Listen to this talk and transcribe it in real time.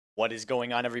What is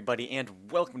going on, everybody, and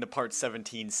welcome to part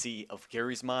 17C of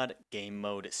Garry's Mod Game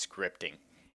Mode Scripting.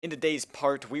 In today's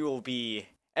part, we will be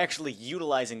actually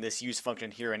utilizing this use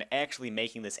function here and actually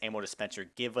making this ammo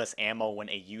dispenser give us ammo when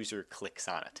a user clicks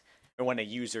on it, or when a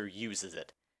user uses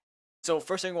it. So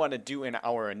first thing we want to do in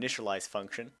our initialize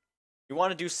function, we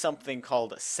want to do something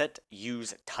called set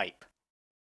use type.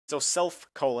 So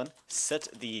set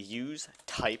the use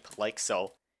type like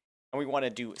so, and we want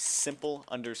to do simple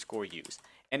underscore use.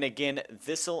 And again,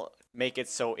 this will make it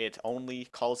so it only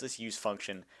calls this use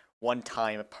function one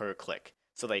time per click.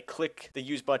 So they click the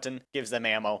use button, gives them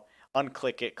ammo,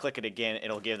 unclick it, click it again,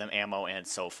 it'll give them ammo, and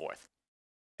so forth.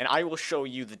 And I will show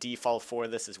you the default for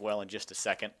this as well in just a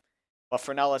second. But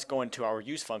for now, let's go into our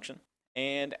use function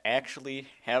and actually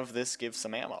have this give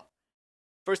some ammo.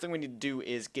 First thing we need to do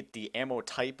is get the ammo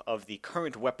type of the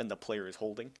current weapon the player is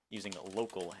holding using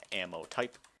local ammo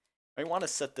type. We want to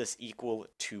set this equal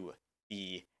to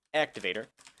the activator,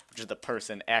 which is the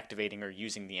person activating or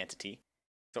using the entity.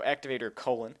 So activator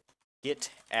colon get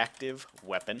active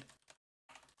weapon.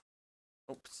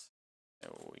 Oops,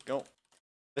 there we go.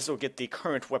 This will get the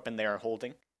current weapon they are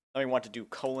holding. Then we want to do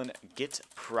colon get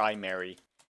primary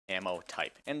ammo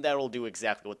type, and that will do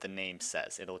exactly what the name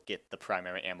says. It'll get the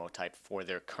primary ammo type for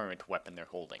their current weapon they're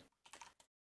holding.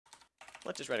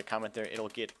 Let's just write a comment there. It'll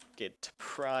get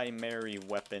primary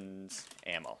weapons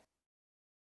ammo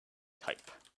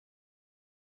type.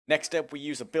 Next up, we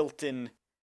use a built-in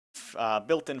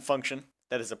function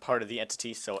that is a part of the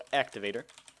entity. So activator,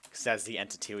 because that's the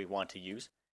entity we want to use.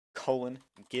 Colon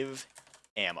give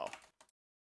ammo.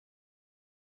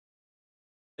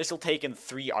 This will take in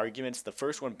 3 arguments. The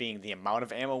first one being the amount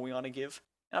of ammo we want to give.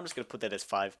 And I'm just going to put that as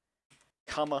 5,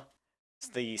 comma.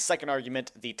 The second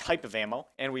argument, the type of ammo,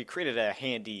 and we created a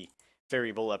handy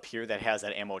variable up here that has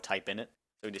that ammo type in it.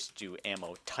 So we just do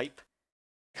ammo type,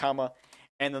 comma,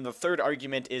 and then the third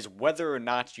argument is whether or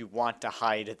not you want to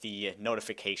hide the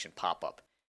notification pop-up.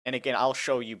 And again, I'll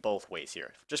show you both ways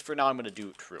here. Just for now, I'm going to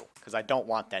do true, because I don't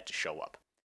want that to show up.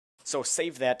 So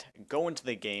save that, go into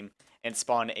the game, and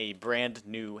spawn a brand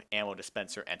new ammo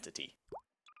dispenser entity.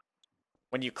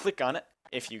 When you click on it,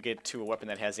 if you get to a weapon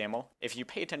that has ammo, if you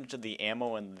pay attention to the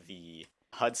ammo in the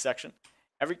HUD section,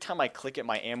 every time I click it,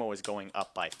 my ammo is going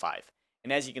up by 5.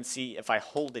 And as you can see, if I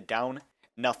hold it down,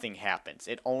 nothing happens.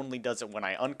 It only does it when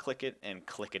I unclick it and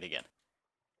click it again.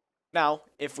 Now,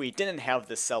 if we didn't have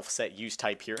the self-set use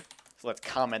type here, so let's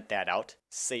comment that out,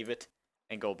 save it,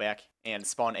 and go back and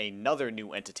spawn another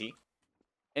new entity.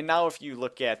 And now if you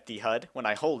look at the HUD, when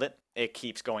I hold it, it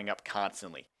keeps going up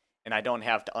constantly. And I don't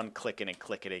have to unclick it and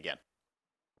click it again.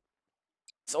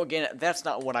 So again, that's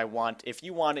not what I want. If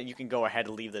you want it, you can go ahead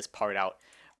and leave this part out.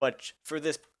 But for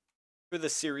this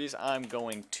series, I'm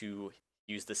going to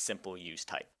use the simple use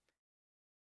type.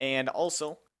 And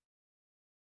also,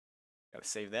 gotta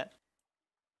save that.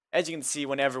 As you can see,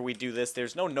 whenever we do this,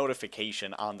 there's no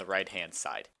notification on the right-hand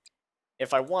side.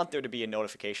 If I want there to be a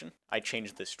notification, I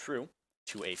change this true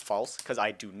to a false, because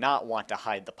I do not want to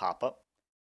hide the pop-up.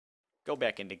 Go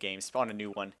back into game, spawn a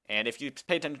new one, and if you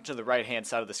pay attention to the right-hand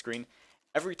side of the screen,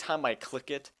 every time I click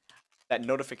it, that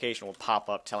notification will pop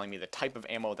up telling me the type of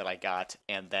ammo that I got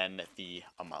and then the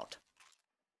amount.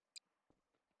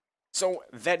 So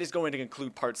that is going to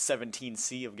conclude part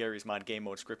 17C of Garry's Mod Game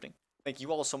Mode Scripting. Thank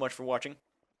you all so much for watching,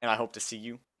 and I hope to see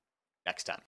you next time.